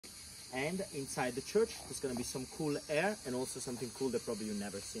And inside the church, there's going to be some cool air and also something cool that probably you've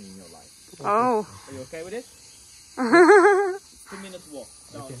never seen in your life. Oh. Are you okay with it? 2-minute walk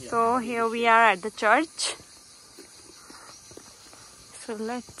down here. So here we are at the church. So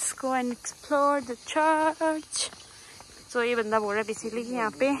let's go and explore the church. So ये बंदा बोल रहा है basically कि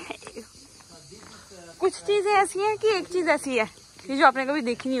यहाँ पे कुछ चीजें ऐसी हैं कि एक चीज ऐसी है कि जो आपने कभी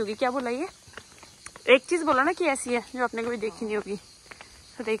देखी नहीं होगी. क्या बोला ये? एक चीज बोला ना कि ऐसी है जो आपने कभी देखी नहीं होगी.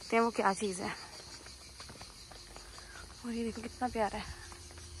 तो देखते हैं वो क्या चीज है. और ये देखो कितना प्यारा है.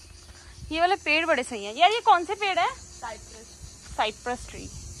 ये वाले पेड़ बड़े सही हैं यार. ये कौन से पेड़ है? Cyprus tree.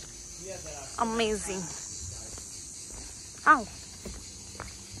 अमेजिंग. आओ.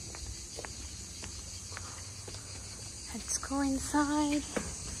 Let's go inside.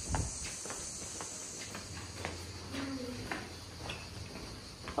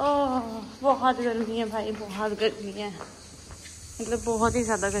 ओह बहुत गर्मी है भाई. बहुत गर्मी है. मतलब बहुत ही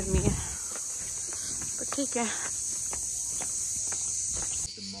ज्यादा गर्मी है. तो ठीक है.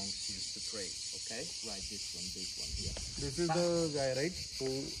 The monks used to pray. Okay, right. This one, big one here. This is the guy, right?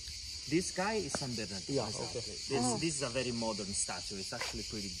 This guy is San Bernardino. Yeah, okay. This is a very modern statue. It's actually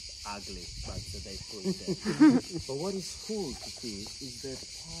pretty ugly, but they put it there. But what is cool to see is the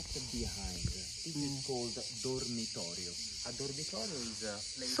part behind. This is called dormitorio. A dormitorio is a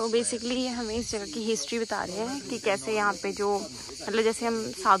place. So basically ये हमें इस जगह की history बता रहे हैं कि कैसे यहाँ पे जो मतलब जैसे हम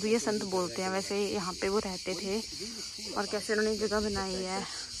साधु या संत बोलते हैं वैसे यहाँ पे वो रहते थे और कैसे उन्होंने जगह बनाई है.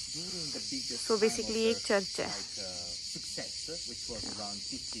 So basically एक चर्च है.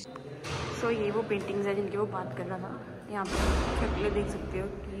 So ये वो पेंटिंग्स है जिनकी वो बात कर रहा था. यहाँ पे शक्लें देख सकते हो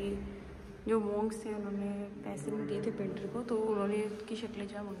कि जो मॉन्क्स थे उन्होंने पैसे नहीं दिए थे पेंटर को तो उन्होंने उसकी शक्लें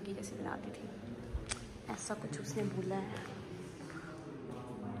जो मंकी जैसे बना दी थी. ऐसा कुछ उसने बोला है.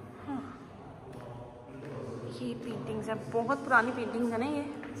 हाँ. ये पेंटिंग्स है. बहुत पुरानी पेंटिंग्स है ना. ये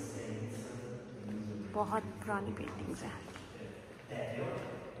बहुत पुरानी पेंटिंग्स है.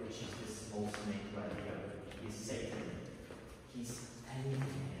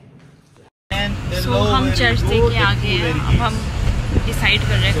 So हम चर्च देख के आ गए हैं. अब हम डिसाइड कर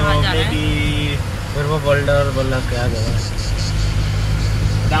रहे हैं कहाँ जाना है. फिर वो बोल्डर बोला क्या जगह.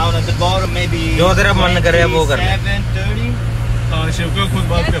 Down at the bottom, maybe. जो तेरा मन करे वो कर. 7:30. शिव को खुद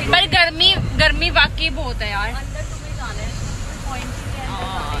बात कर. पर गर्मी वाकई बहुत है यार. अंदर तुम्हें जाना है.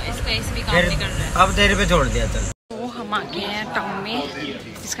 इसका इस भी काम नहीं कर रहा है. अब तेरे पे छोड़ दिया. चल. तो हम आ गए हैं टाउन में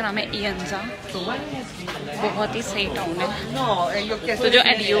जिसका नाम है इयंजा. तो बहुत ही सही टाउन है. तो जो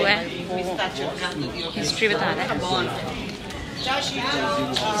एलियो है वो हिस्ट्री बता रहा है इस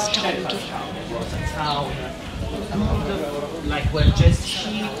टाउन की. Like when just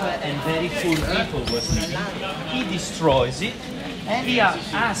cheap and very full people was living, he destroys it and he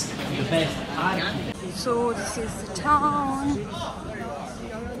asks the best architect. So this is the town.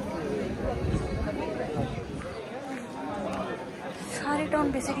 सारे टाउन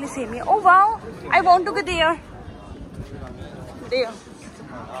बेसिकली सेम ही है. Oh wow! I want to go there. There.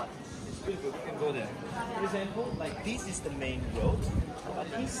 You can go there. For example, like this is the main road, but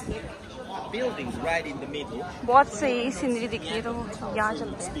he's like buildings right in the middle. बहुत सही scenery दिख रही है तो यहाँ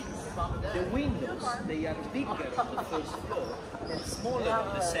चलते हैं. The windows, they are bigger on the first floor and smaller on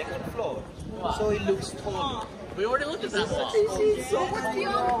the second floor, so it looks taller. We already looked at that one. So what's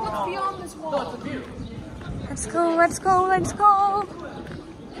beyond this wall? Let's go, let's go, let's go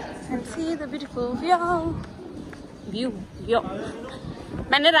and see the beautiful view.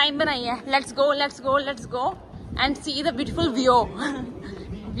 मैंने rhyme बनाई है. Let's go, let's go, let's go and see the beautiful view.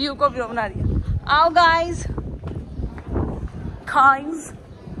 View को view बना दिया. आओ guys.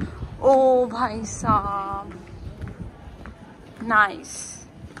 ओ भाई साहब. Nice.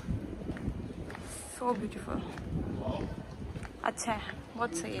 So beautiful. अच्छा है.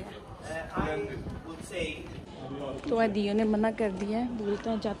 बहुत सही है. तो दियो ने मना कर दिया है. बोलते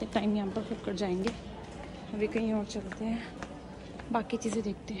हैं जाते टाइम यहाँ पर फिर कर जाएंगे. अभी कहीं और चलते हैं. बाकी चीज़ें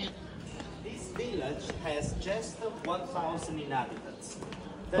देखते हैं. This village has just 1,000 inhabitants.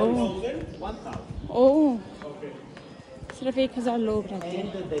 सिर्फ 1,000 लोग रहते हैं.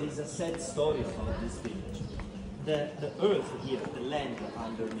 And there is a sad story about this village. The earth here, the land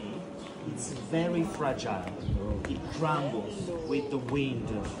underneath, it's very fragile. It crumbles with the wind,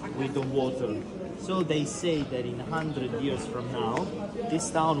 with the water. So they say that in 100 years from now, this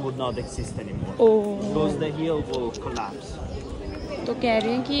town would not exist anymore. Because the hill will collapse. तो कह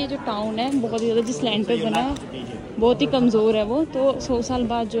रहे हैं कि ये जो town है बहुत ज़्यादा जिस लैंड पे बना बहुत ही कमज़ोर है वो. तो 100 साल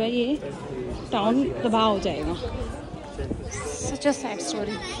बाद जो है ये टाउन तबाह हो जाएगा. Such a sad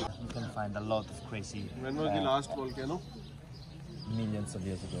story. You can find a lot of crazy. When was the last volcano? Millions of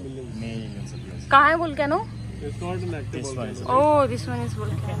years ago. Millions of years. कहाँ है volcano? It's not an active. This one is. Oh, this one is You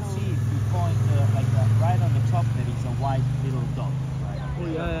can volcano. see if you point like that, right on the top there is a white little dot. Right? Oh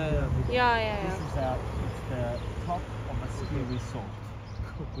yeah. Yeah. This is it's the top of a ski resort,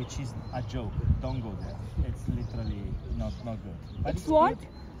 which is a joke. Don't go there. It's literally not good. But It's what? good.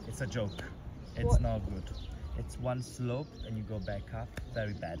 It's a joke. It's not good. It's one slope and you go back up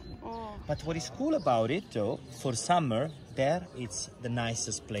very badly. Oh. But what is cool about it though, for summer, there it's the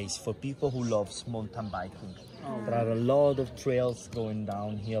nicest place for people who loves mountain biking. There are a lot of trails going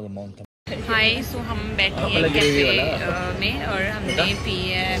downhill mountain. हाय सो हम बैठे हैं cafe में और हमने P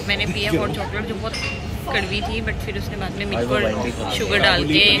है, मैंने P है hot chocolate जो बहुत कड़वी थी, बट फिर उसने बाद में मिल्क और शुगर डाल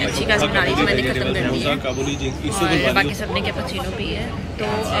के अच्छी खासी बना ली थी, मैंने खत्म कर दी है और बाकी सबने कैपेचिनो पी है। तो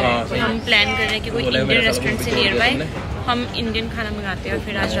अब हम प्लान कर रहे हैं कि कोई इंडियन रेस्टोरेंट से नियर बाय हम इंडियन खाना मंगाते हैं और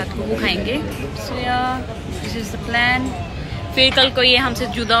फिर आज रात को वो खाएंगे। सो या दिस इज द प्लान। फिर कल को ये हमसे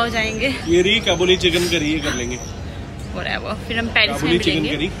जुदा हो जाएंगे, ये रही काबुली चिकन करी कर लेंगे फिर हम पेरिस में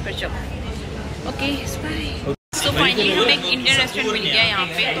मिलेंगे। फिर चलो ओके बाय। तो फाइनली हमें एक इंडियन रेस्टोरेंट मिल गया यहाँ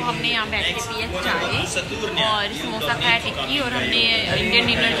पे, तो हमने यहाँ बैठ के पिया चाय और समोसा खाया टिक्की और हमने इंडियन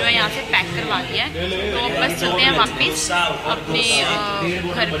डिनर जो है यहाँ से पैक करवा लिया है। तो बस चलते हैं वापस अपने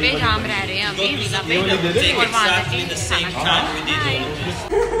घर पे जहाँ हम रह रहे हैं अभी विला पे, और वहाँ जाके खाना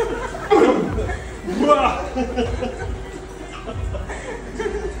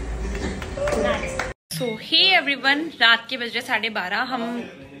सो हे एवरीवन, रात के बज रहे 12:30। हम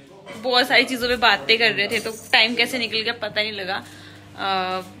बहुत सारी चीज़ों पे बातें कर रहे थे तो टाइम कैसे निकल गया पता नहीं लगा।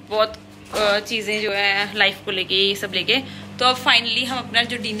 बहुत चीज़ें जो है लाइफ को लेके ये सब लेके। तो अब फाइनली हम अपना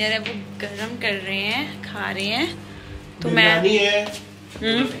जो डिनर है वो गरम कर रहे हैं, खा रहे हैं। तो बिरयानी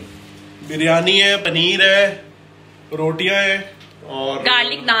बिरयानी है, पनीर है, रोटियां है और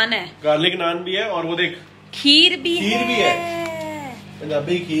गार्लिक नान है। गार्लिक नान भी है और वो देख खीर भी है,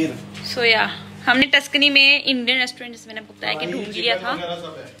 पंजाबी खीर। सो या हमने टस्कनी में इंडियन रेस्टोरेंट जिसमें मैंने बताया कि ढूंढ लिया था।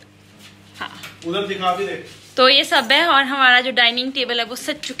 हाँ उधर दिखा भी दे। तो ये सब है और हमारा जो डाइनिंग टेबल है वो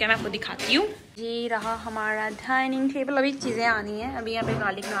सज चुका है, मैं आपको दिखाती हूँ। ये रहा हमारा डाइनिंग टेबल। अभी चीजें आनी है, अभी यहाँ पे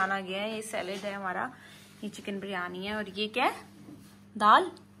गार्लिक नान आ गया है, ये सैलेड है हमारा, ये चिकन बिरयानी है और ये क्या है,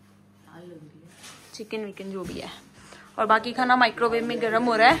 दाल चिकन विकन जो भी है, और बाकी खाना माइक्रोवेव में गर्म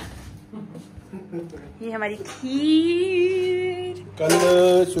हो रहा है। ये हमारी खीर। कल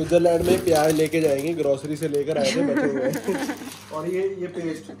स्विट्जरलैंड में प्याज लेके जाएंगे, ग्रोसरी से लेकर आए थे बचे हुए। और ये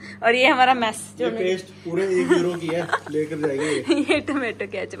पेस्ट, और ये हमारा मैस ये पेस्ट पूरे 1 यूरो की है, लेकर जाएंगे। ये टोमेटो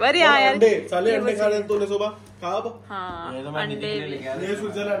केचप। अरे हाँ यार, साले अंडे खा रहे तूने सुबह खाब। हाँ अंडे ये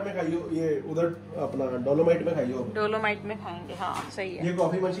स्विट्जरलैंड में खाइयो, ये उधर अपना डोलोमाइट में खाइयो। डोलोमाइट में खाएंगे, हाँ सही है। ये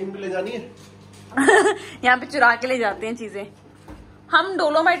कॉफी मशीन भी ले जानी है। यहाँ पे चुरा के ले जाते हैं चीजें। हम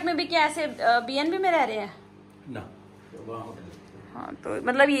डोलोमाइट में भी क्या ऐसे बीएनबी में रह रहे हैं ना? हाँ तो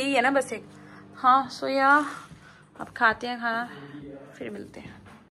मतलब यही है ना बस एक। हाँ सो या अब खाते हैं खाना, फिर मिलते हैं।